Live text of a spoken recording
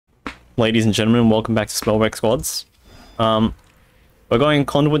Ladies and gentlemen, welcome back to Spellbreak Squads. We're going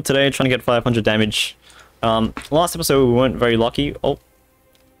Conduit today, trying to get 500 damage. Last episode we weren't very lucky. I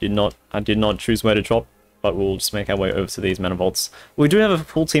did not choose where to drop, but we'll just make our way over to these mana vaults. We do have a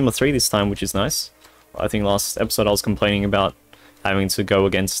full team of 3 this time, which is nice. I think last episode I was complaining about having to go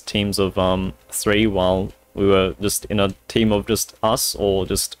against teams of 3 while we were just in a team of just us or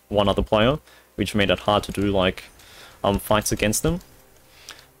just one other player, which made it hard to do like fights against them.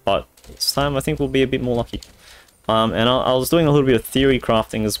 But this time I think we'll be a bit more lucky. And I was doing a little bit of theory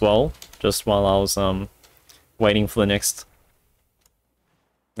crafting as well, just while I was waiting for the next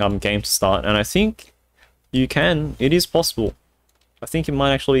game to start. And I think it is possible. I think it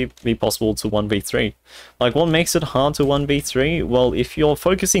might actually be possible to 1v3. Like, what makes it hard to 1v3? Well, if you're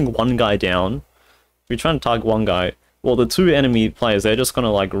focusing one guy down, if you're trying to target one guy, well, the 2 enemy players, they're just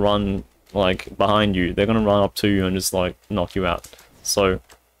gonna like run like behind you. They're gonna run up to you and just like knock you out. So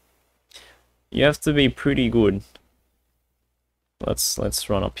you have to be pretty good. Let's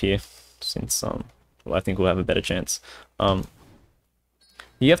run up here, since well, I think we'll have a better chance.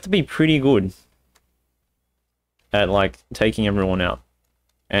 You have to be pretty good at like taking everyone out,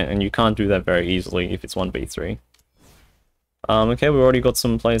 and you can't do that very easily if it's 1v3. Okay, we've already got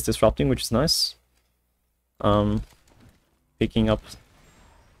some players disrupting, which is nice. Picking up.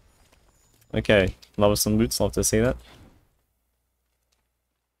 Okay, love some boots, love to see that.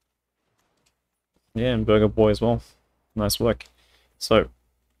 Yeah, and Burger Boy as well. Nice work. So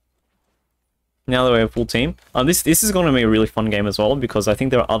now that we have a full team, this is going to be a really fun game as well, because I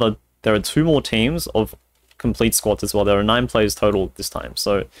think there are 2 more teams of complete squads as well. There are 9 players total this time,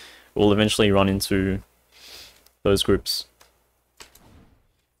 so we'll eventually run into those groups.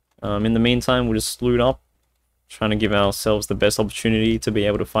 In the meantime, we'll just loot up, trying to give ourselves the best opportunity to be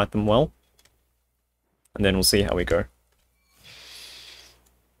able to fight them well, and then we'll see how we go.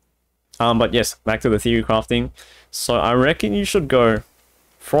 But yes, back to the theory crafting. So I reckon you should go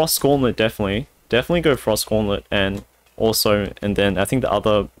Frost Gauntlet, definitely go Frost Gauntlet, and then I think the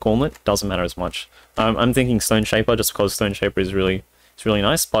other Gauntlet doesn't matter as much. I'm thinking Stone Shaper, just because Stone Shaper is really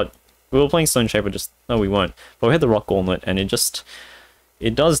nice, but we were playing Stone Shaper no, we weren't. But we had the Rock Gauntlet, and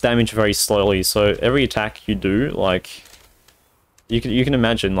it does damage very slowly, so every attack you do, like, you can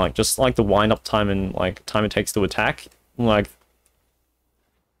imagine, like, just like the wind-up time and like time it takes to attack, like,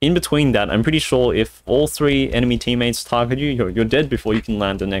 in between that, I'm pretty sure if all 3 enemy teammates target you, you're dead before you can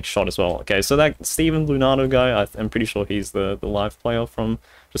land the next shot as well. Okay, so that Steven Lunardo guy, I'm pretty sure he's the live player from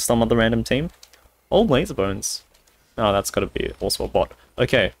just some other random team. Old Laser Bones. Oh, that's gotta be also a bot.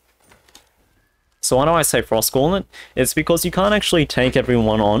 Okay. So why do I say Frost Gauntlet? It's because you can't actually take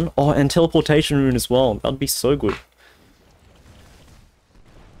everyone on. Oh, and Teleportation Rune as well. That'd be so good.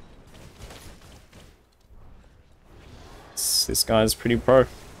 This guy's pretty pro.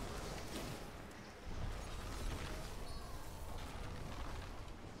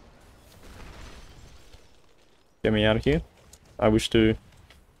 Get me out of here. I wish to...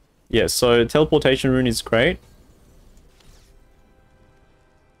 Yeah, so Teleportation Rune is great.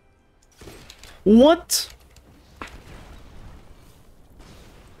 What?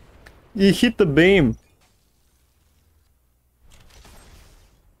 You hit the beam.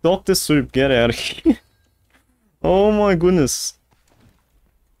 Dr. Soup, get out of here. Oh my goodness.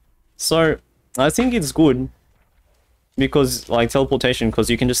 So, I think it's good because, like, teleportation,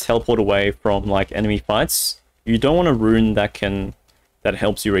 because you can just teleport away from, like, enemy fights. You don't want a rune that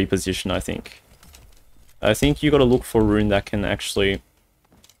helps you reposition, I think. I think you gotta look for a rune that can actually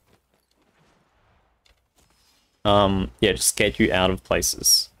yeah, just get you out of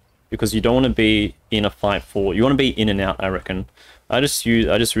places. Because you don't want to be in a fight you want to be in and out, I reckon. I just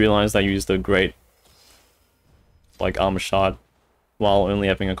realized I used a great like armor shard while only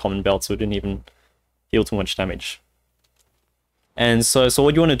having a common belt, so it didn't even deal too much damage. And so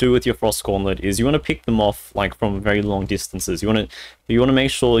what you want to do with your Frost Gauntlet is you want to pick them off like from very long distances. You want to make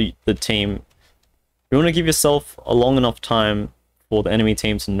sure you want to give yourself a long enough time for the enemy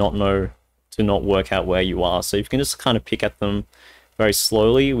team to not work out where you are. So if you can just kind of pick at them very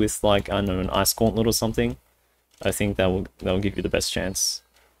slowly with, like, I don't know, an Ice Gauntlet or something, I think that will give you the best chance.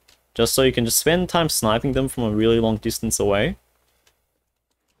 Just so you can just spend time sniping them from a really long distance away.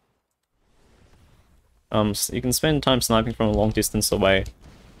 So you can spend time sniping from a long distance away.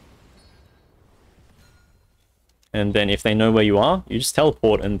 And then if they know where you are, you just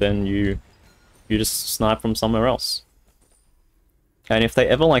teleport and then you just snipe from somewhere else. And if they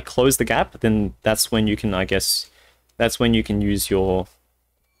ever like close the gap, then that's when you can, I guess, that's when you can use your...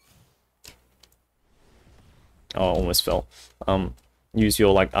 Oh, almost fell. use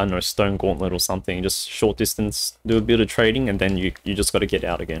your, like, I don't know, stone gauntlet or something, just short distance, do a bit of trading, and then you just got to get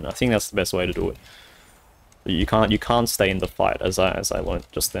out again. I think that's the best way to do it. You can't stay in the fight, as I learned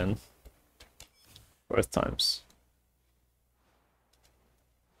just then. Both times.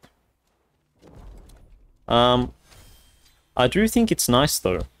 I do think it's nice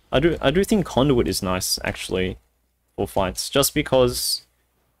though. I do think conduit is nice actually for fights, just because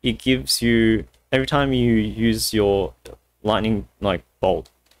it gives you, every time you use your lightning like bolt,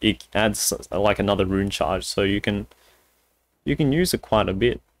 it adds like another rune charge, so you can use it quite a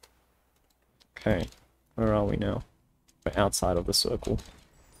bit. Okay, where are we now? We're outside of the circle.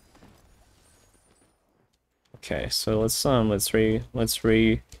 Okay, so let's update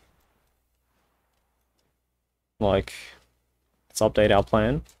our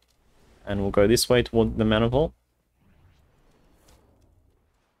plan, and we'll go this way toward the mana vault.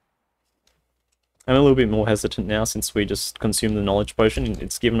 I'm a little bit more hesitant now since we just consumed the knowledge potion.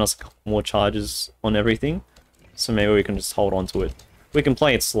 It's given us more charges on everything, so maybe we can just hold on to it. We can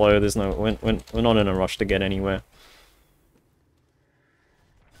play it slow. There's no, we're not in a rush to get anywhere.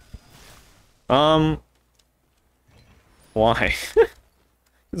 Why?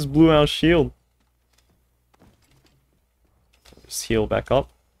 Just blew our shield. Just heal back up.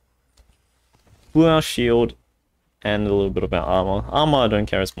 Blew our shield and a little bit of our armor. Armor I don't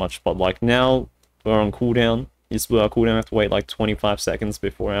care as much, but like now we're on cooldown. Just blew our cooldown. We have to wait like 25 seconds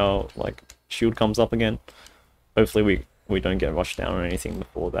before our like shield comes up again. Hopefully we don't get rushed down or anything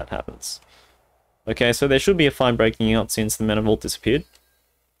before that happens. Okay, so there should be a fight breaking out since the mana vault disappeared.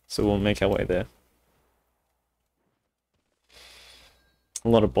 So we'll make our way there. A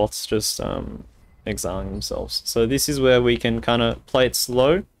lot of bots just exiling themselves. So this is where we can kind of play it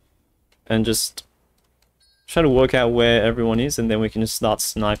slow and just try to work out where everyone is, and then we can just start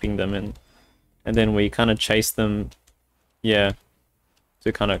sniping them, and then we kind of chase them, yeah,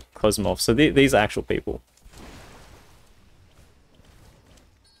 to kind of close them off. So these are actual people.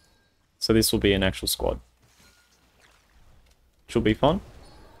 So this will be an actual squad. Should be fun.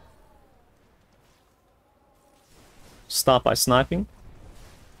 Start by sniping.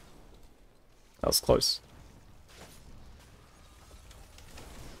 That was close.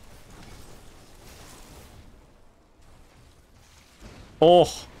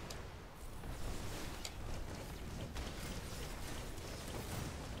 Oh!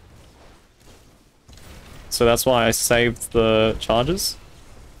 So that's why I saved the charges.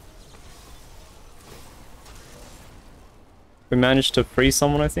 We managed to free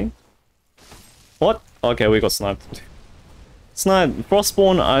someone, I think. What? Okay, we got sniped. Snipe.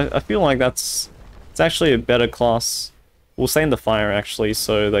 Frostborn, I feel like it's actually a better class. We'll stay in the fire, actually,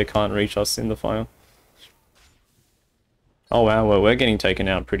 so they can't reach us in the fire. Oh wow, well, we're getting taken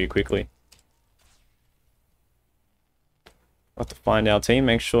out pretty quickly. Have to find our team,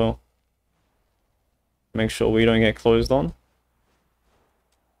 make sure we don't get closed on.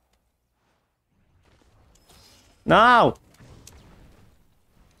 No!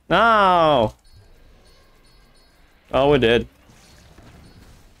 No! Oh, we're dead.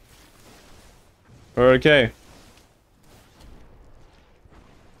 We're okay.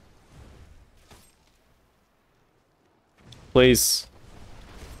 Please.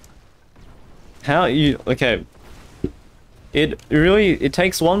 How you... Okay. It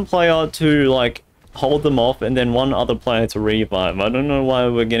takes one player to, like, hold them off and then one other player to revive. I don't know why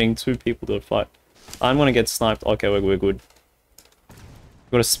we're getting two people to fight. I'm gonna get sniped. Okay, we're good.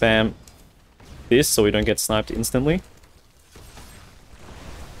 We've got to spam this so we don't get sniped instantly.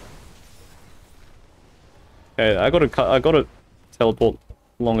 Okay, I gotta teleport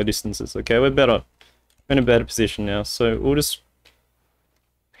longer distances. Okay, we're better. We're in a better position now, so we'll just...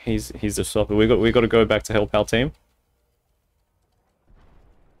 He's the stopper. We got to go back to help our team.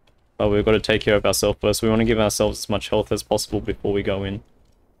 But we've got to take care of ourselves first. We want to give ourselves as much health as possible before we go in.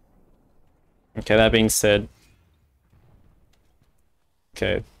 Okay, that being said...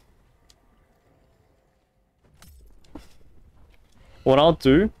 Okay. What I'll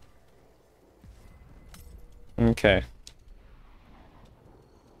do... Okay.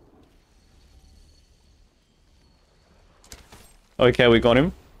 Okay, we got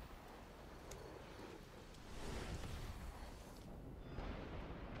him.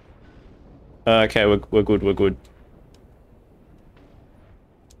 Okay, we're good, we're good.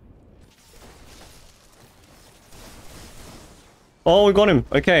 Oh, we got him.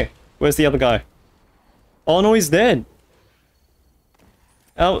 Okay. Where's the other guy? Oh no, he's dead.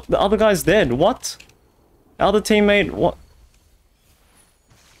 Oh, the other guy's dead. What? Our other teammate, what?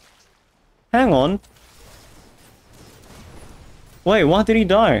 Hang on. Wait, why did he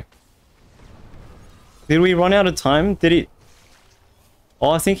die? Did we run out of time? Did he... Oh,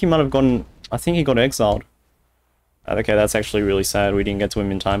 I think he might have gotten... I think he got exiled. Okay, that's actually really sad. We didn't get to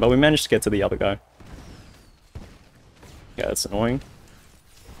him in time, but we managed to get to the other guy. Yeah, that's annoying.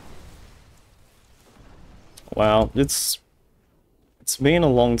 Wow, it's been a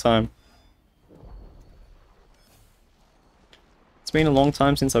long time. It's been a long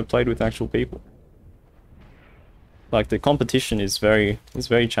time since I've played with actual people. Like, the competition is very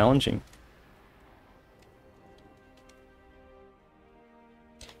challenging.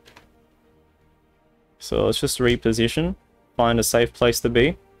 So let's just reposition, find a safe place to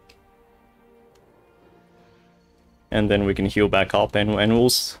be. And then we can heal back up, and we'll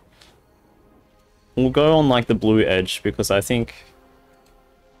go on like the blue edge, because I think...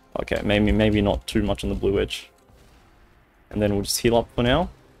 Okay, maybe not too much on the blue edge. And then we'll just heal up for now.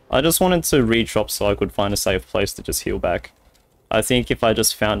 I just wanted to re-drop so I could find a safe place to just heal back. I think if I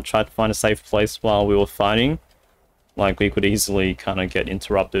just tried to find a safe place while we were fighting, like we could easily kind of get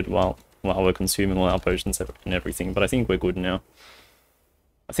interrupted while we're consuming all our potions and everything. But I think we're good now.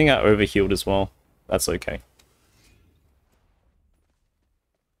 I think I overhealed as well. That's okay.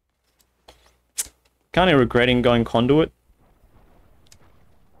 Kind of regretting going conduit,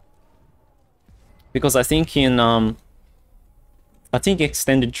 because I think in I think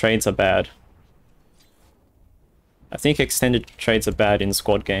extended trades are bad. I think extended trades are bad in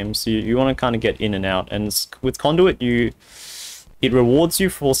squad games. You want to kind of get in and out, and with conduit it rewards you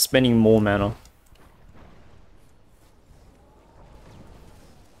for spending more mana.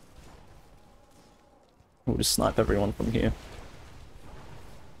 We'll just snipe everyone from here.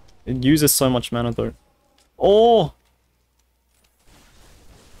 It uses so much mana though. Oh!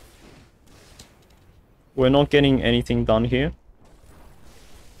 We're not getting anything done here.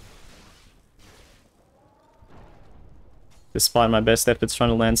 Despite my best efforts trying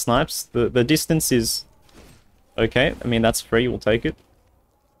to land snipes. The distance is... Okay, I mean that's free, we'll take it.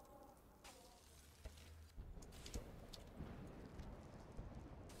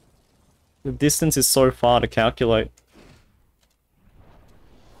 The distance is so far to calculate.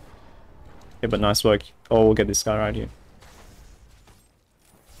 Yeah, but nice work. Oh, we'll get this guy right here.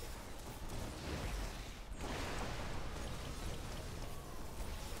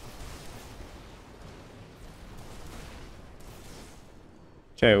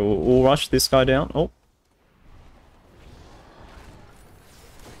 Okay, we'll rush this guy down. Oh.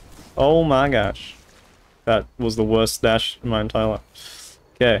 Oh my gosh. That was the worst dash in my entire life.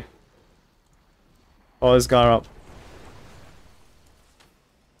 Okay. Oh, this guy up.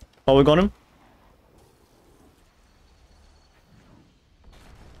 Oh, we got him?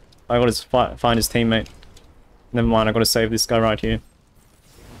 I gotta find his teammate. Never mind, I gotta save this guy right here.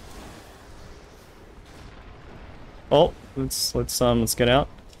 Oh, let's get out.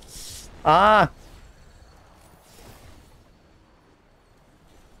 Ah!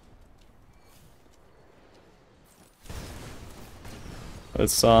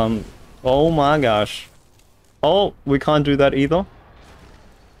 Let's oh my gosh. Oh, we can't do that either.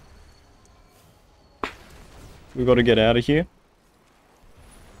 We gotta get out of here.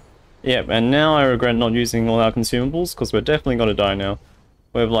 Yep, and now I regret not using all our consumables, because we're definitely gonna die now.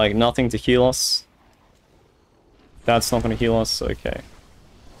 We have like nothing to heal us. That's not gonna heal us, okay.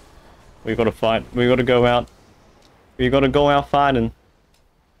 We gotta fight. We gotta go out. We gotta go out fighting.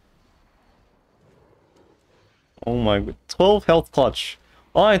 Oh my god. 12 health clutch.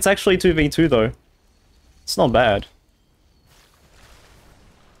 Oh, it's actually 2v2 though. It's not bad.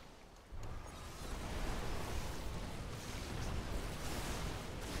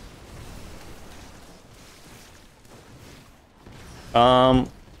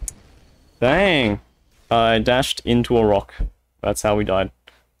 Dang. I dashed into a rock. That's how we died.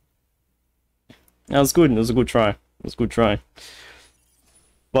 That was good. It was a good try. It was a good try.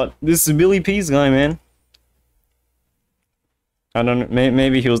 But this is Billy P's guy, man. I don't know.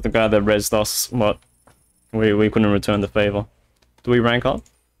 Maybe he was the guy that rezzed us, but we couldn't return the favor. Do we rank up?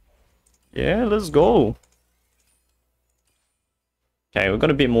 Yeah, let's go. Okay, we've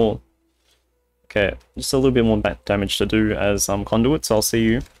got a bit more. Okay, just a little bit more damage to do as conduit, so I'll see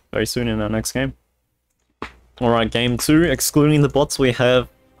you very soon in our next game. Alright, game 2, excluding the bots, we have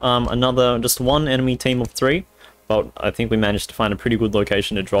just one enemy team of 3, but I think we managed to find a pretty good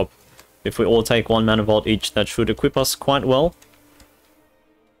location to drop. If we all take 1 mana vault each, that should equip us quite well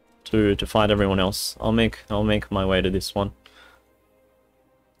to fight everyone else. I'll make my way to this one.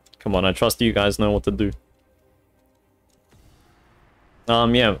 Come on, I trust you guys know what to do.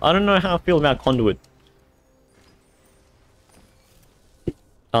 Yeah, I don't know how I feel about conduit.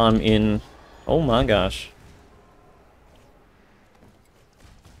 Oh my gosh.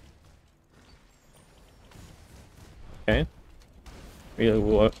 Okay. We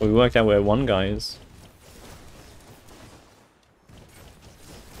worked out where one guy is.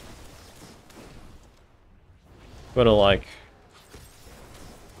 Gotta like...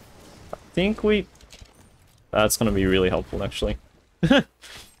 I think we... That's gonna be really helpful actually. The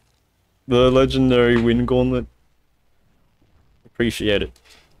legendary wind gauntlet. Appreciate it.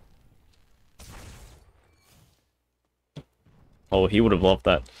 Oh, he would have loved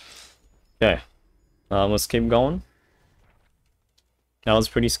that. Okay. Let's keep going. That was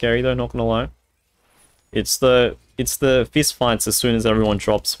pretty scary though, not gonna lie. It's the fist fights as soon as everyone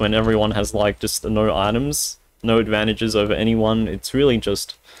drops, when everyone has like just no items, no advantages over anyone. It's really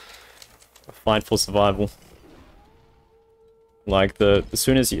just a fight for survival. Like as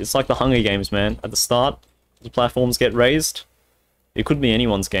soon as it's like the Hunger Games, man. At the start, the platforms get raised. It could be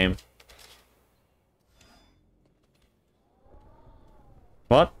anyone's game.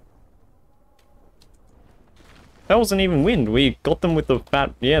 What? That wasn't even wind. We got them with the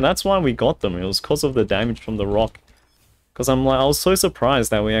fat... Yeah, that's why we got them. It was because of the damage from the rock. Because I was so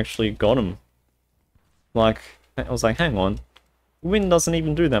surprised that we actually got them. Like, I was like, hang on. Wind doesn't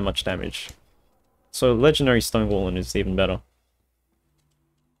even do that much damage. So legendary stone golem is even better.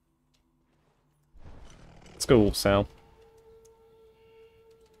 Let's go Wolf's Howl.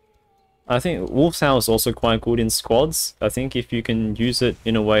 I think Wolf's Howl is also quite good in squads. I think if you can use it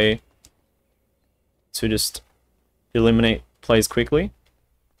in a way to just eliminate plays quickly.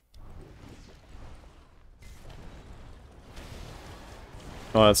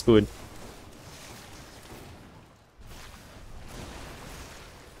 Oh, that's good.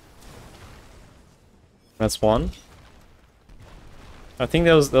 That's one. I think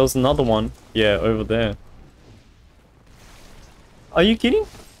there was another one. Yeah, over there. Are you kidding?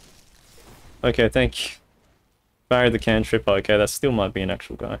 Okay, thank you. Barry the cantrip. Okay, that still might be an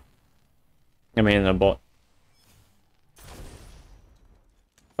actual guy. I mean, a bot.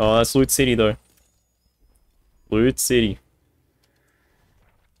 Oh, that's Loot City, though. Loot City.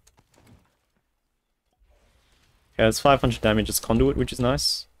 Okay, it's 500 damage. It's Conduit, which is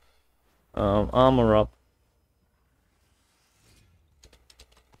nice. Armor up.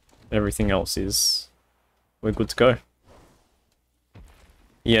 Everything else is... We're good to go.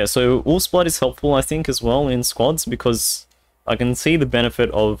 Yeah, so Wolf's Blood is helpful, I think, as well in squads, because I can see the benefit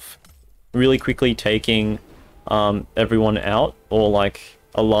of really quickly taking everyone out, or like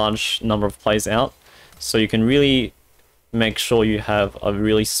a large number of plays out, so you can really make sure you have a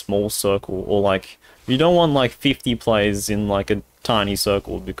really small circle, or like, you don't want like 50 plays in like a tiny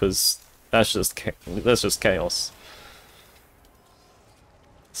circle, because that's just chaos.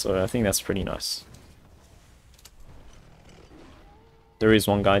 So I think that's pretty nice. There is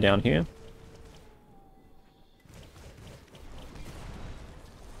one guy down here.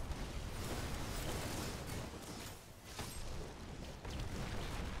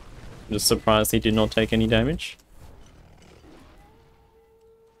 I'm just surprised he did not take any damage.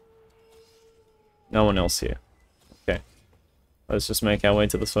 No one else here. Okay. Let's just make our way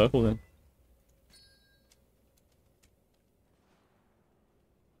to the circle then.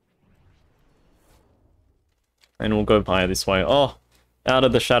 And we'll go by this way. Oh! Out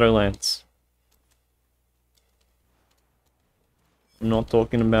of the Shadowlands. I'm not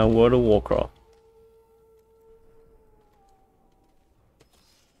talking about World of Warcraft.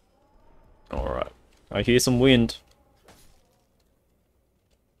 Alright. I hear some wind.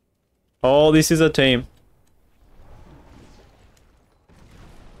 Oh, this is a team.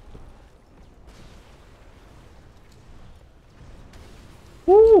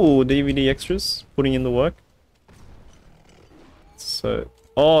 Ooh, DVD extras. Putting in the work. So,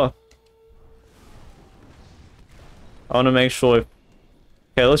 oh, I want to make sure if,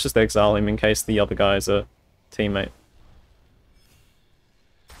 okay, let's just exile him in case the other guy is a teammate.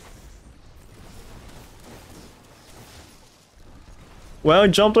 Wow,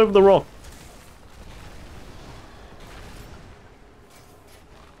 he jumped over the rock.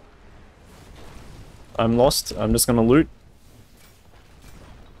 I'm lost. I'm just gonna loot.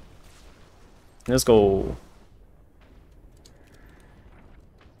 Let's go.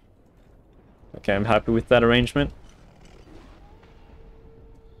 Okay, I'm happy with that arrangement.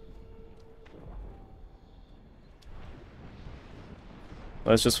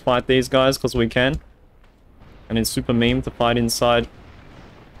 Let's just fight these guys because we can. And it's super meme to fight inside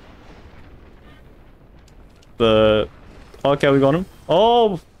the... Okay, we got him.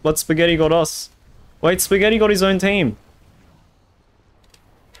 Oh, but Spaghetti got us. Wait, Spaghetti got his own team.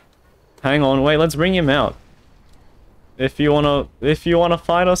 Hang on, wait, let's bring him out. If you wanna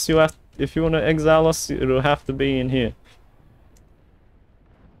fight us, you have... If you want to exile us, it'll have to be in here.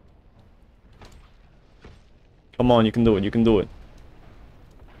 Come on, you can do it, you can do it.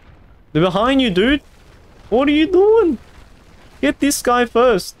 They're behind you, dude. What are you doing? Get this guy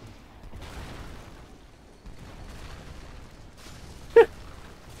first.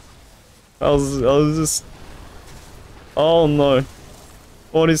 I was just... Oh no.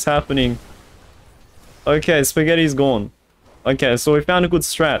 What is happening? Okay, spaghetti's gone. Okay, so we found a good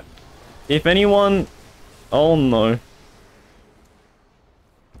strat. If anyone... Oh no.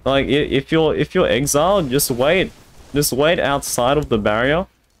 Like, if you're exiled, just wait. Just wait outside of the barrier.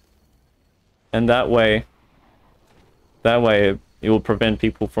 And that way it will prevent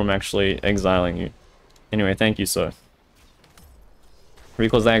people from actually exiling you. Anyway, thank you, sir.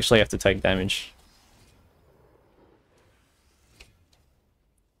 Because they actually have to take damage.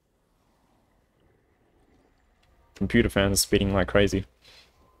 Computer fans speeding like crazy.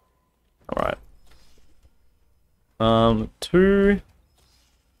 Alright. Two...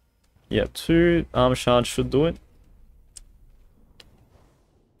 Yeah, 2 armor shards should do it.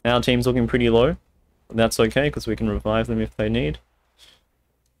 Our team's looking pretty low. That's okay, because we can revive them if they need.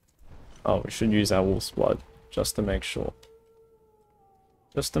 Oh, we should use our wolf's blood, just to make sure.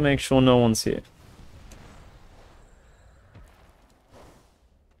 Just to make sure no one's here.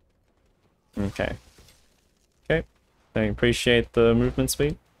 Okay. Okay. I appreciate the movement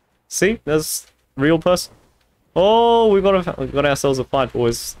speed. See? There's real person. Oh, we got ourselves a fight,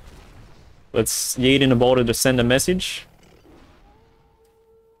 boys. Let's yeet in a boulder to send a message.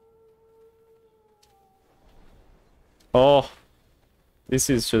 Oh, this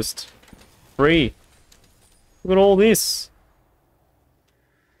is just free. Look at all this.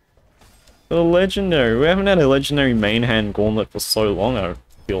 A legendary. We haven't had a legendary main hand gauntlet for so long, I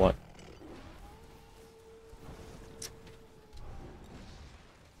feel like.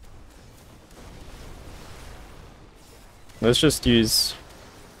 Let's just use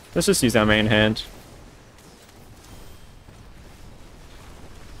our main hand.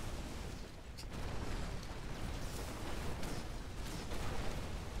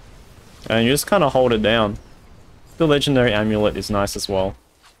 And you just kind of hold it down. The legendary amulet is nice as well.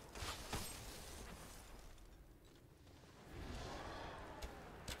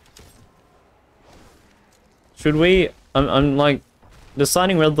 Should we... I'm like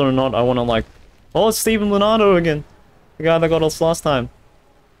deciding whether or not I want to like... Oh, it's Steven Leonardo again. The guy that got us last time.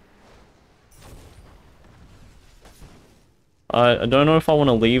 I don't know if I want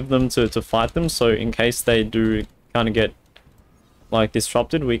to leave them to fight them, so in case they do kind of get like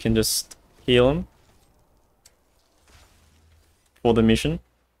disrupted, we can just heal them for the mission.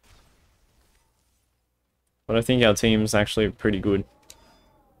 But I think our team's actually pretty good.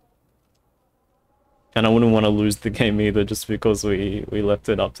 And I wouldn't want to lose the game either just because we left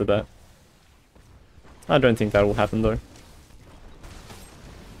it up to that. I don't think that will happen though.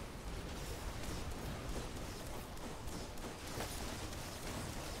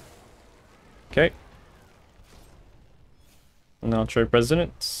 Okay. Now true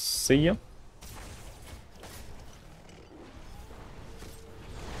president, see ya.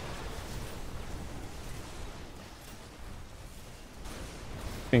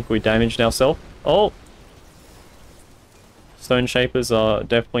 Think we damaged ourselves. Oh! Stone Shapers are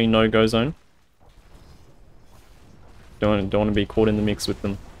definitely no-go zone. Don't want to be caught in the mix with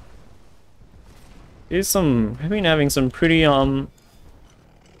them. I've been having some pretty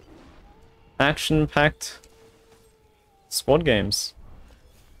action-packed squad games.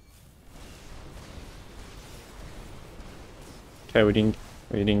 Okay, we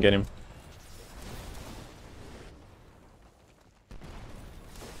didn't get him.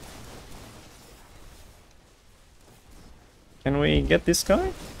 Can we get this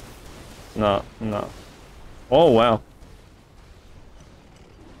guy? No, no. Oh wow.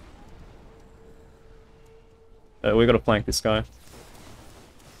 We gotta flank this guy.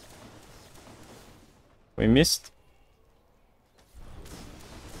 We missed.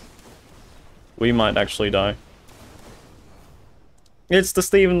 We might actually die. It's the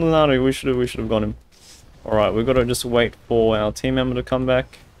Steven Leonardo. We should have got him. All right, we gotta just wait for our team member to come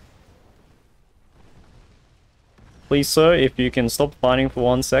back. Please, sir, if you can stop fighting for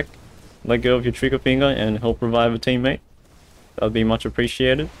 1 sec, let go of your trigger finger and help revive a teammate. That would be much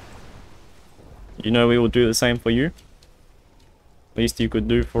appreciated. You know we will do the same for you. Least you could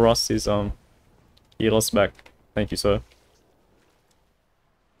do for us is heal us back. Thank you, sir.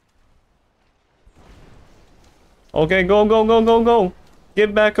 Okay, go, go, go, go, go!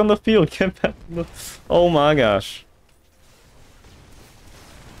 Get back on the field, get back on the... Oh my gosh.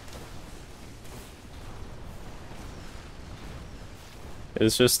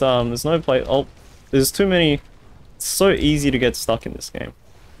 It's just, there's no play... Oh, there's too many... It's so easy to get stuck in this game.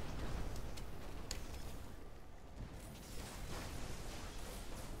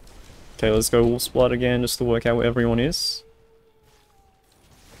 Okay, let's go Wolf's Blood again just to work out where everyone is.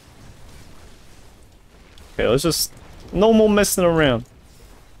 Okay, let's just... No more messing around.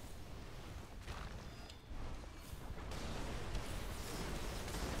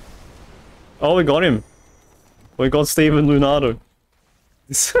 Oh, we got him. We got Steven Lunardo.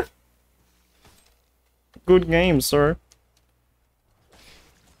 Good game, sir.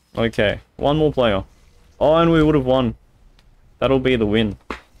 Okay, one more player. Oh, and we would have won. That'll be the win.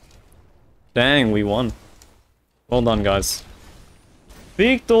 Dang, we won. Well done, guys.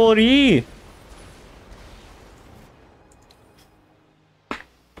 Victory! Is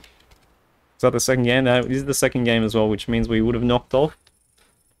that the second game? That is the second game as well, which means we would have knocked off.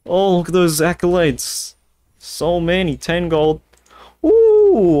 Oh, look at those accolades. So many. 10 gold.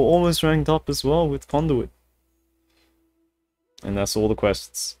 Ooh, almost ranked up as well with Conduit. And that's all the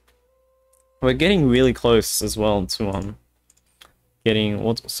quests. We're getting really close as well to getting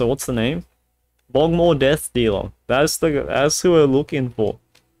what's the name? Bogmore Death Dealer. That's who we're looking for.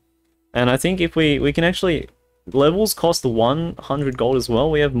 And I think if we can actually, levels cost 100 gold as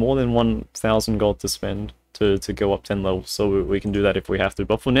well. We have more than 1,000 gold to spend to go up 10 levels, so we can do that if we have to.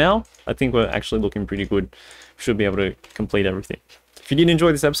 But for now, I think we're actually looking pretty good. Should be able to complete everything. If you did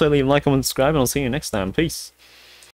enjoy this episode, leave a like, comment, subscribe, and I'll see you next time. Peace.